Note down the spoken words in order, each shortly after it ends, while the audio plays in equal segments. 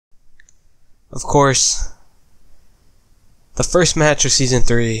of course, the first match of Season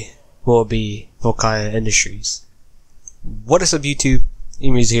 3 will be Volkaya Industries. What is up, YouTube?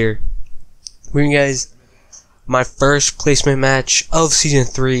 Elims here. Bringing you guys my first placement match of Season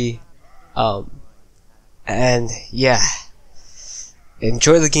 3. And yeah.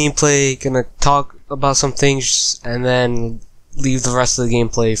 Enjoy the gameplay. Gonna talk about some things and then leave the rest of the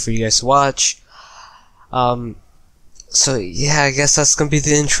gameplay for you guys to watch. So yeah, I guess that's gonna be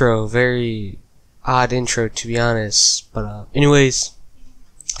the intro. Very odd intro, to be honest. But anyways,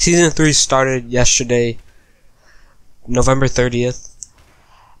 Season 3 started yesterday, November 30th.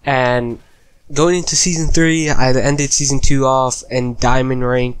 And going into Season 3, I ended Season 2 off in Diamond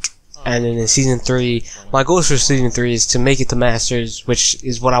rank. And then in Season 3, my goals for Season 3 is to make it to Masters, which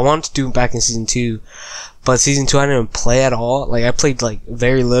is what I wanted to do back in Season 2. But Season 2, I didn't play at all. Like, I played, like,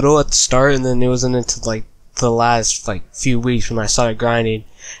 very little at the start, and then it wasn't until, like, the last, like, few weeks when I started grinding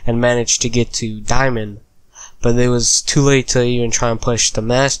and managed to get to Diamond. But it was too late to even try and push the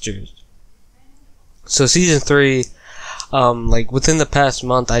Masters. So Season 3, like, within the past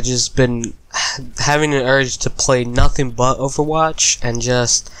month, I just been having an urge to play nothing but Overwatch, and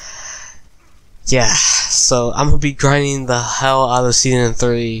just, yeah, so I'm gonna be grinding the hell out of Season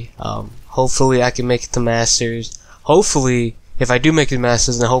 3. Hopefully I can make it to Masters. Hopefully, if I do make it to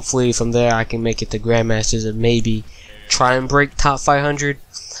Masters, then hopefully from there I can make it to Grandmasters and maybe try and break top 500.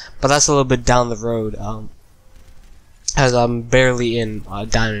 But that's a little bit down the road, as I'm barely in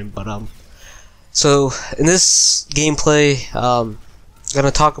Diamond. But so in this gameplay, gonna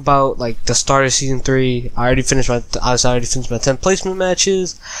talk about like the start of Season 3. I already finished my 10 placement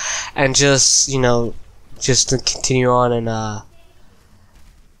matches, and just, you know, just to continue on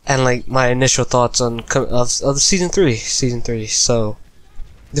and like my initial thoughts on of Season 3. So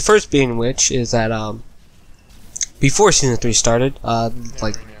the first being which is that before Season 3 started,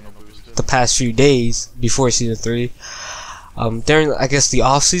 like the past few days before Season 3, during, I guess, the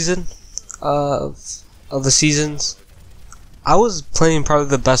off season of the seasons, I was playing probably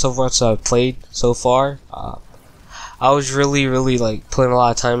the best Overwatch I've played so far. I was really like putting a lot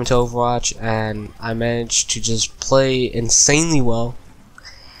of time into Overwatch, and I managed to just play insanely well.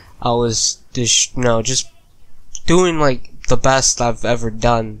 I was just, you know, just doing like the best I've ever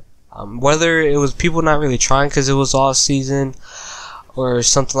done. Whether it was people not really trying because it was off season or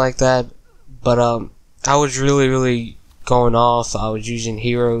something like that, but I was really going off. I was using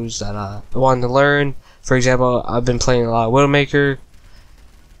heroes that I wanted to learn. For example, I've been playing a lot of Widowmaker,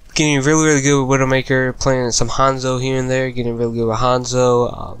 getting really good with Widowmaker, playing some Hanzo here and there, getting really good with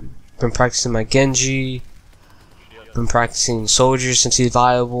Hanzo. Been practicing my Genji, been practicing Soldier since he's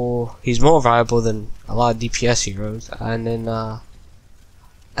viable. He's more viable than a lot of DPS heroes. And then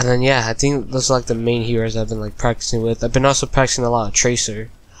yeah, I think those are like the main heroes I've been like practicing with. I've been also practicing a lot of Tracer,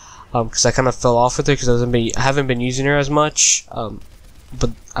 because I kind of fell off with her because I haven't been using her as much.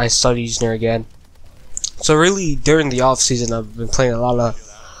 But I started using her again. So really, during the off season, I've been playing a lot of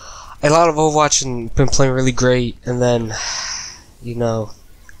Overwatch and been playing really great. And then, you know,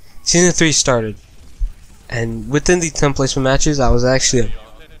 Season 3 started, and within the 10 placement matches, I was actually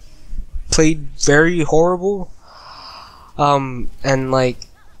played very horrible. And like,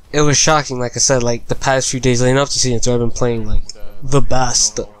 it was shocking. Like I said, like the past few days leading up to Season 3, I've been playing like the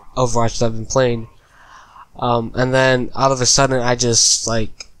best Overwatch that I've been playing. And then out of a sudden, I just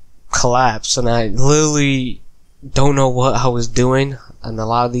like collapsed, and I literally don't know what I was doing in a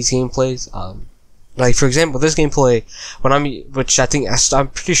lot of these gameplays. Like for example, this gameplay, I'm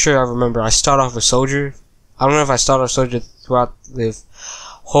pretty sure I remember, I start off with Soldier. I don't know if I start off Soldier throughout the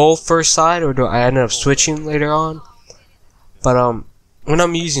whole first side, or do I ended up switching later on. But when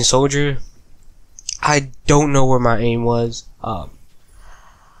I'm using Soldier, I don't know where my aim was. I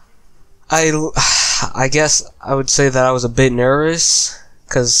guess I would say that I was a bit nervous,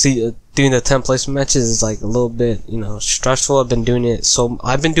 because doing the 10 placement matches is like a little bit, you know, stressful. I've been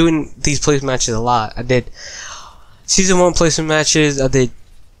doing these placement matches a lot. I did Season 1 placement matches, I did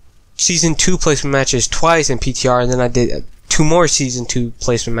Season 2 placement matches twice in PTR, and then I did 2 more Season 2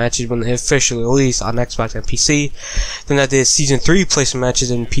 placement matches when they officially released on Xbox and PC. Then I did Season 3 placement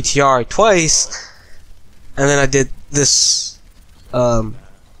matches in PTR twice, and then I did this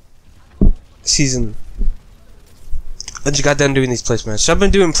season. I just got done doing these placement matches. So I've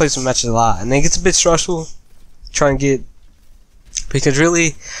been doing placement matches a lot, and it gets a bit stressful trying to get, because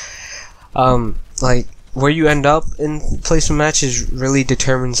really, like where you end up in placement matches really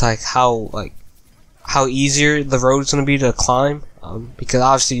determines like how easier the road is going to be to climb. Because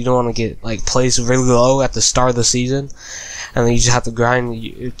obviously you don't want to get like placed really low at the start of the season, and then you just have to grind.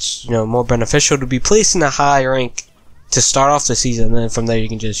 It's, you know, more beneficial to be placed in a high rank to start off the season, and then from there you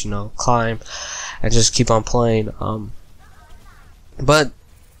can just, you know, climb and just keep on playing. But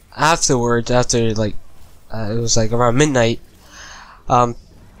afterwards, after like it was like around midnight, a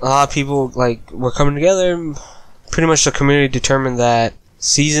lot of people like were coming together, and pretty much the community determined that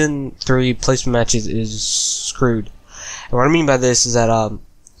Season 3 placement matches is screwed. And what I mean by this is that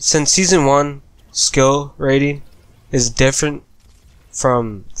since Season 1 skill rating is different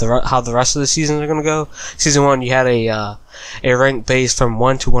from how the rest of the seasons are gonna go. Season 1 you had a rank base from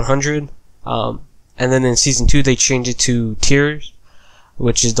 1 to 100, and then in Season 2 they changed it to tiers,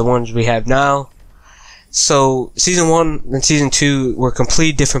 which is the ones we have now. So Season 1 and Season 2 were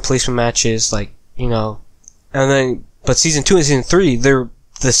completely different placement matches, like, you know, and then, but Season 2 and Season 3, they're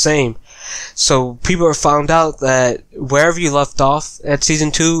the same. So people have found out that wherever you left off at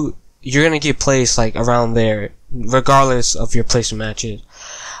Season 2, you're gonna get placed, like, around there, regardless of your placement matches.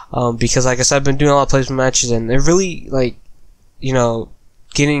 Because, like I said, I've been doing a lot of placement matches, and they're really, like, you know,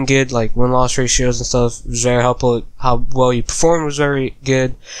 getting good, like, win-loss ratios and stuff was very helpful. How well you performed was very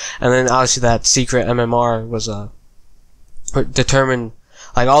good. And then, obviously, that secret MMR was, determined,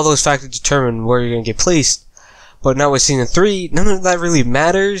 like, all those factors determine where you're gonna get placed. But now with Season 3, none of that really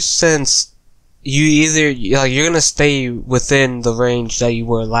matters, since you either, like, you're gonna stay within the range that you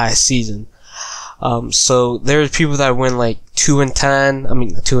were last season. So there's people that win, like, 2 and 10,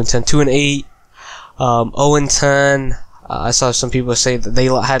 2 and 8, 0 and 10, I saw some people say that they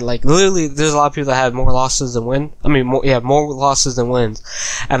had, like, literally, there's a lot of people that had more losses than wins. More losses than wins.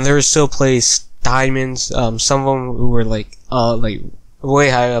 And they were still placed diamonds. Some of them who were, like,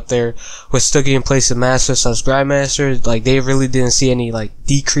 way high up there was still getting placed in Masters / Grandmasters. Like, they really didn't see any, like,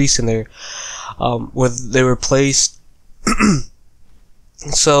 decrease in their, where they were placed.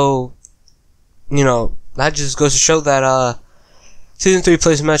 So, you know, that just goes to show that, Season 3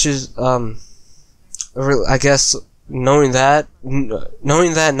 placement matches, I guess, knowing that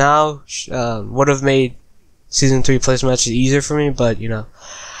now, would have made Season 3 placement matches easier for me, but, you know,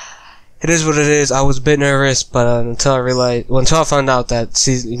 it is what it is. I was a bit nervous, but until I found out that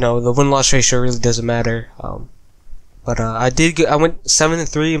you know, the win-loss ratio really doesn't matter. But I went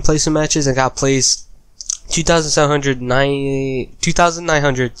 7-3 in placement matches and got placed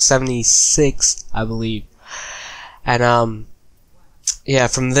 2,976, I believe. And yeah,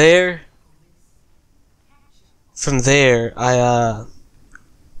 from there, I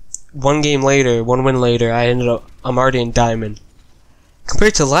one win later, I'm already in Diamond.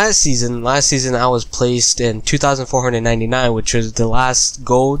 Compared to last season I was placed in 2,499, which was the last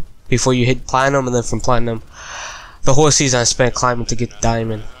gold before you hit Platinum, and then from Platinum, the whole season I spent climbing to get the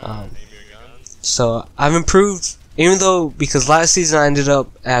Diamond. So I've improved, even though, because last season I ended up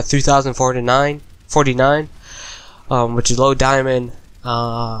at 3,449, which is low Diamond,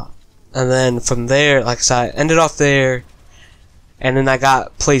 and then from there, like I said, I ended off there, and then I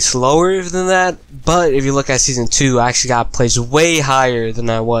got placed lower than that. But if you look at Season 2, I actually got placed way higher than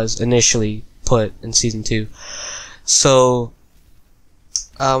I was initially put in Season 2. So,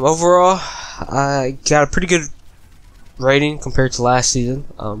 overall, I got a pretty good rating compared to last season.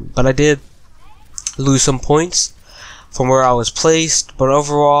 But I did lose some points from where I was placed. But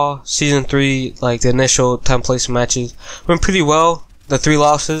overall, Season 3, like the initial 10 placement matches, went pretty well. The 3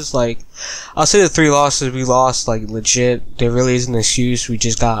 losses, like, I'll say the 3 losses we lost, like, legit. There really isn't an excuse. We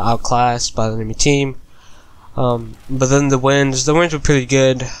just got outclassed by the enemy team. But then the wins were pretty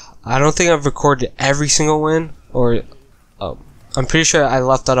good. I don't think I've recorded every single win, or I'm pretty sure I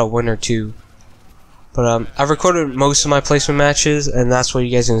left out a win or 2. But I've recorded most of my placement matches, and that's what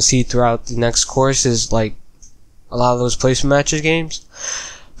you guys are gonna see throughout the next course, is like a lot of those placement matches games.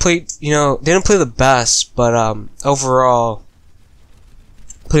 Played, you know, didn't play the best, but overall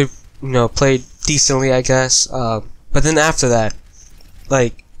played decently, I guess. But then after that,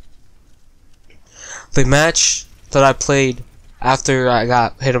 like, the match that I played after I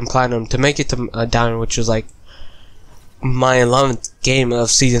got hit on Platinum to make it to Diamond, which was like my 11th game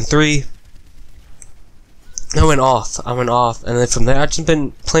of Season 3, I went off, and then from there I've just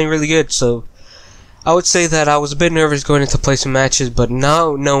been playing really good. So I would say that I was a bit nervous going into placement matches, but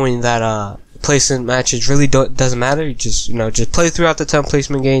now knowing that placement matches really doesn't matter. You just play throughout the 10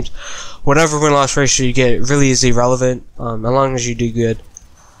 placement games. Whatever win-loss ratio you get really is irrelevant, as long as you do good.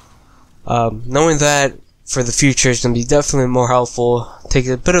 Knowing that for the future is going to be definitely more helpful. Take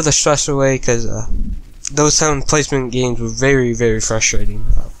a bit of the stress away, because those 10 placement games were very, very frustrating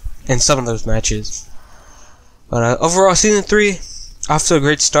in some of those matches. But overall, Season 3, off to a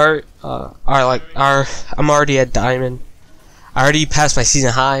great start. I'm already at Diamond. I already passed my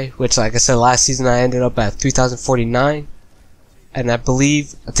season high, which, like I said, last season I ended up at 3,049, and I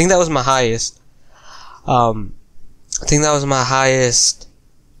think that was my highest. I think that was my highest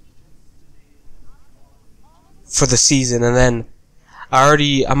for the season, and then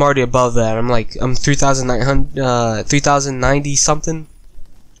I'm already above that. I'm 3,900, 3,090 something.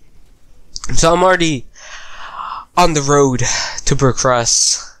 So I'm already on the road to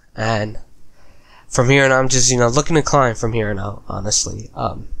progress, and from here on, I'm just looking to climb from here on out, honestly.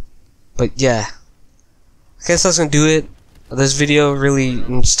 But yeah, I guess that's gonna do it. This video really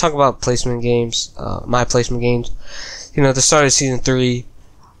just talk about placement games, my placement games. The start of season 3.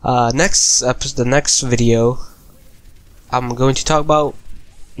 The next video, I'm going to talk about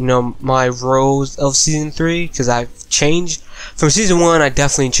my roles of season 3, because I've changed from season 1. I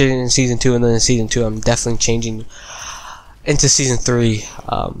definitely changed in season 2, and then in season 2 I'm definitely changing into season 3.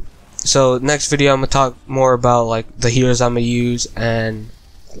 So next video I'm gonna talk more about like the heroes I'm gonna use, and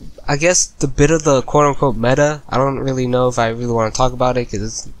I guess the bit of the quote-unquote meta. I don't really know if I really want to talk about it,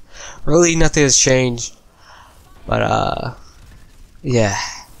 because really nothing has changed. But yeah.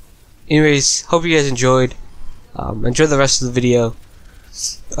 Anyways, hope you guys enjoyed. Enjoy the rest of the video.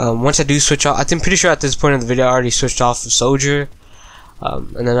 Once I do switch off, I'm pretty sure at this point in the video I already switched off of Soldier,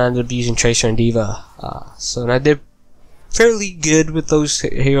 and then I ended up using Tracer and D.va. So and I did fairly good with those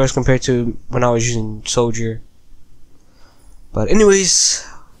heroes compared to when I was using Soldier. But anyways,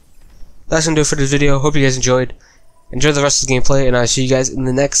 that's gonna do it for this video. Hope you guys enjoyed. Enjoy the rest of the gameplay, and I'll see you guys in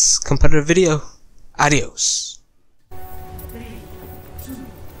the next competitive video. Adios. 3, 2,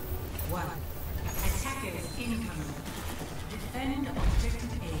 1. Attackers incoming. Defend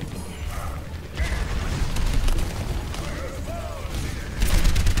objective A.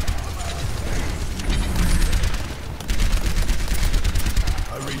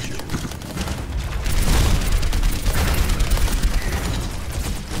 I read you.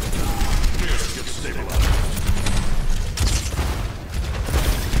 Get stabilized.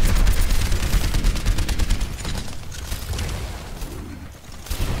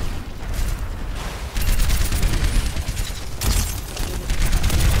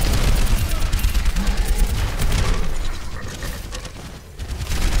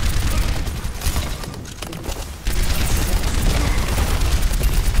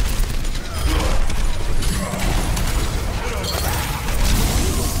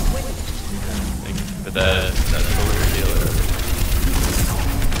 For that soldier healer.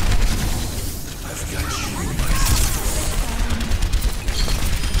 I've got you.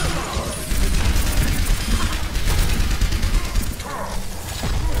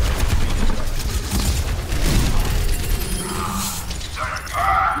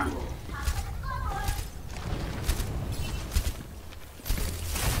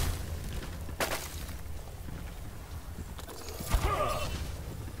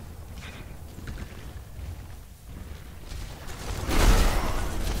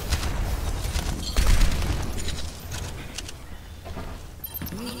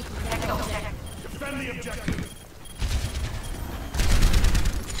 Defend the objective.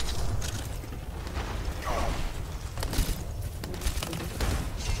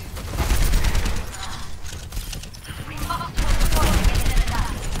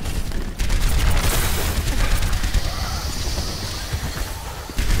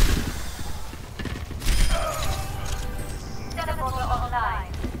 Teleporter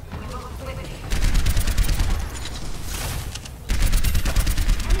online. We move quickly.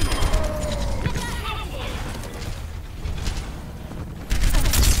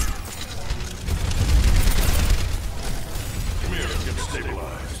 Come here, get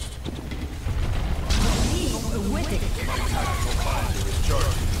stabilized. My tactical binder is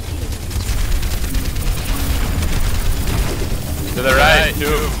charging. To the right,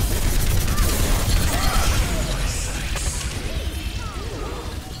 too.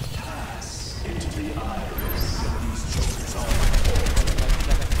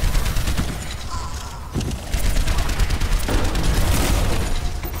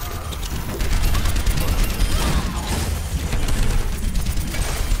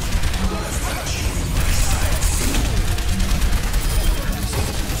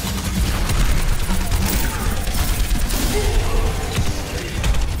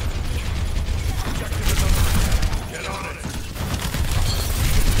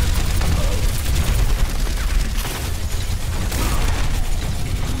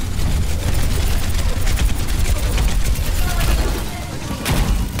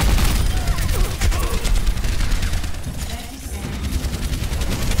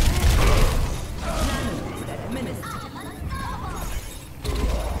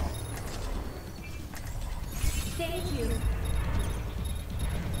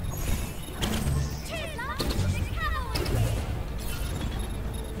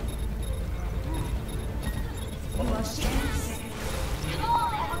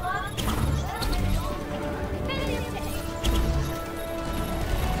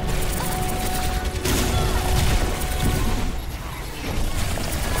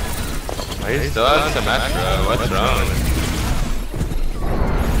 He still has some extra. What's wrong?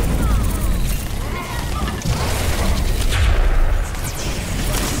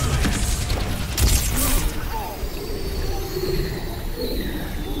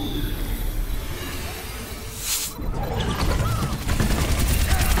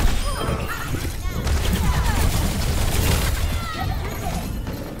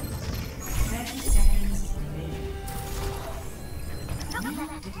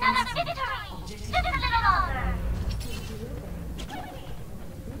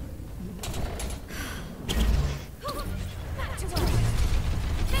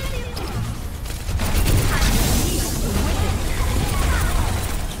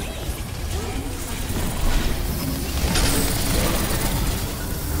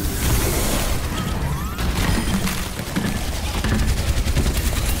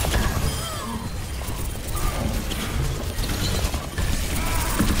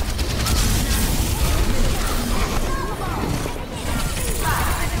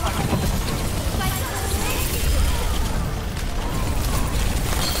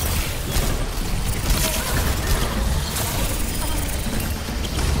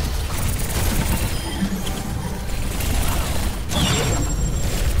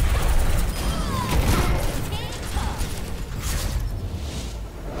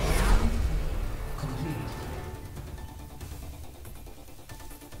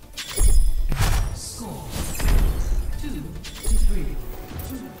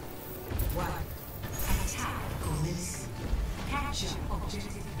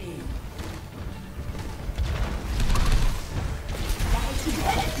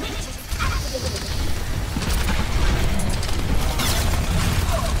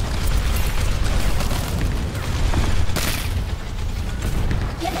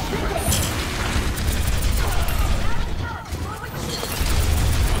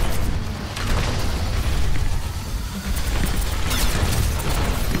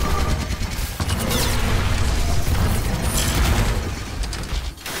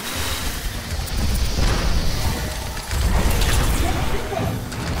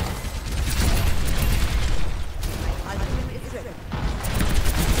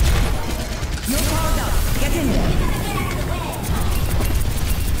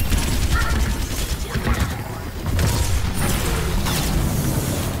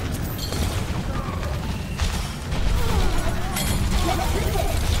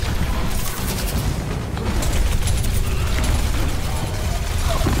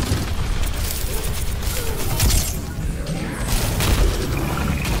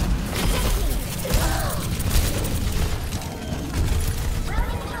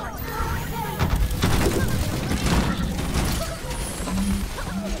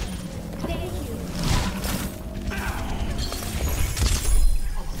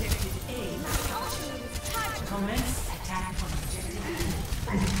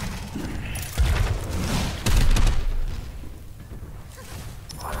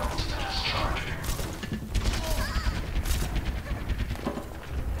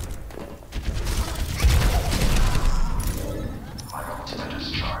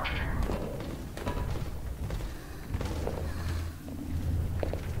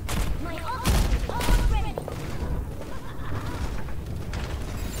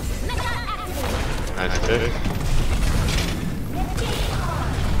 Nice pick.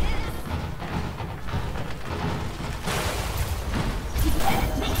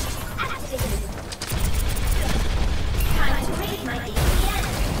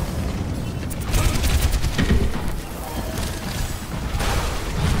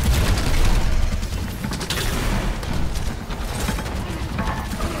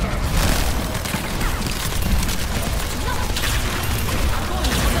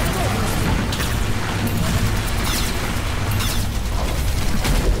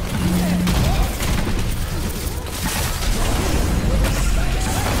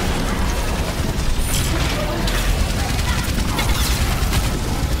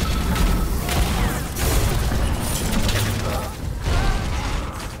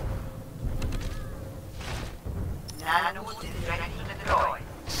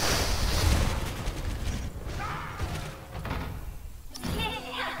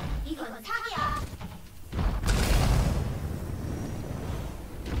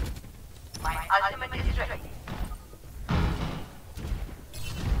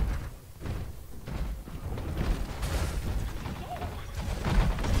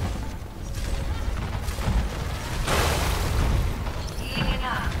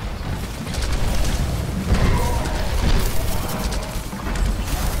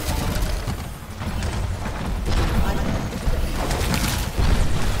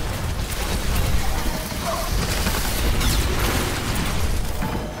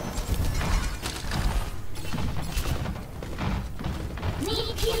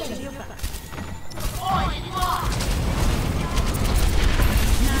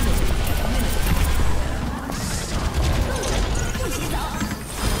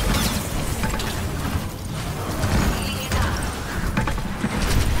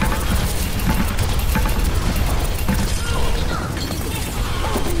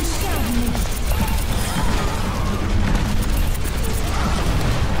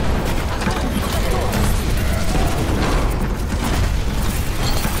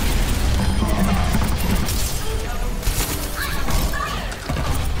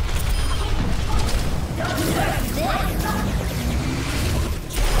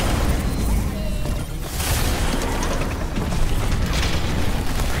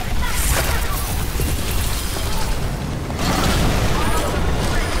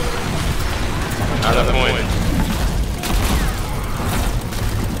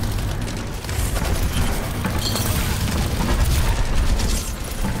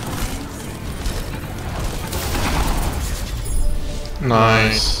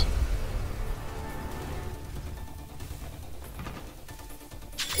 Nice.